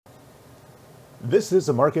This is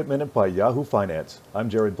a Market Minute by Yahoo Finance. I'm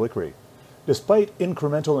Jared Blickery. Despite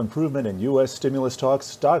incremental improvement in U.S. stimulus talks,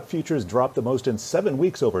 stock futures dropped the most in 7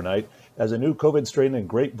 weeks overnight as a new COVID strain in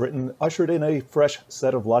Great Britain ushered in a fresh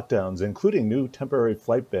set of lockdowns, including new temporary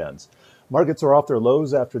flight bans. Markets are off their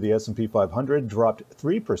lows after the S&P 500 dropped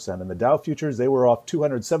 3%, and the Dow futures, they were off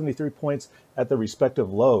 273 points at the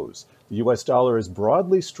respective lows. The U.S. dollar is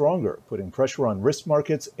broadly stronger, putting pressure on risk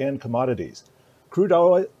markets and commodities. Crude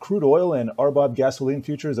oil and RBOB gasoline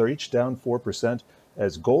futures are each down 4%,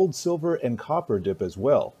 as gold, silver, and copper dip as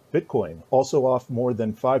well. Bitcoin also off more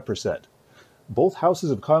than 5%. Both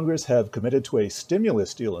houses of Congress have committed to a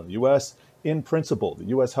stimulus deal in the U.S. In principle, the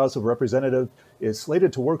U.S. House of Representatives is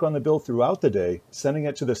slated to work on the bill throughout the day, sending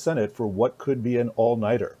it to the Senate for what could be an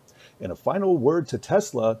all-nighter. In a final word to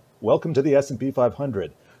Tesla, welcome to the S&P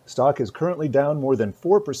 500. Stock is currently down more than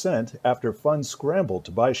 4% after funds scrambled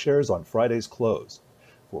to buy shares on Friday's close.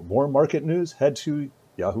 For more market news, head to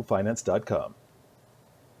yahoofinance.com.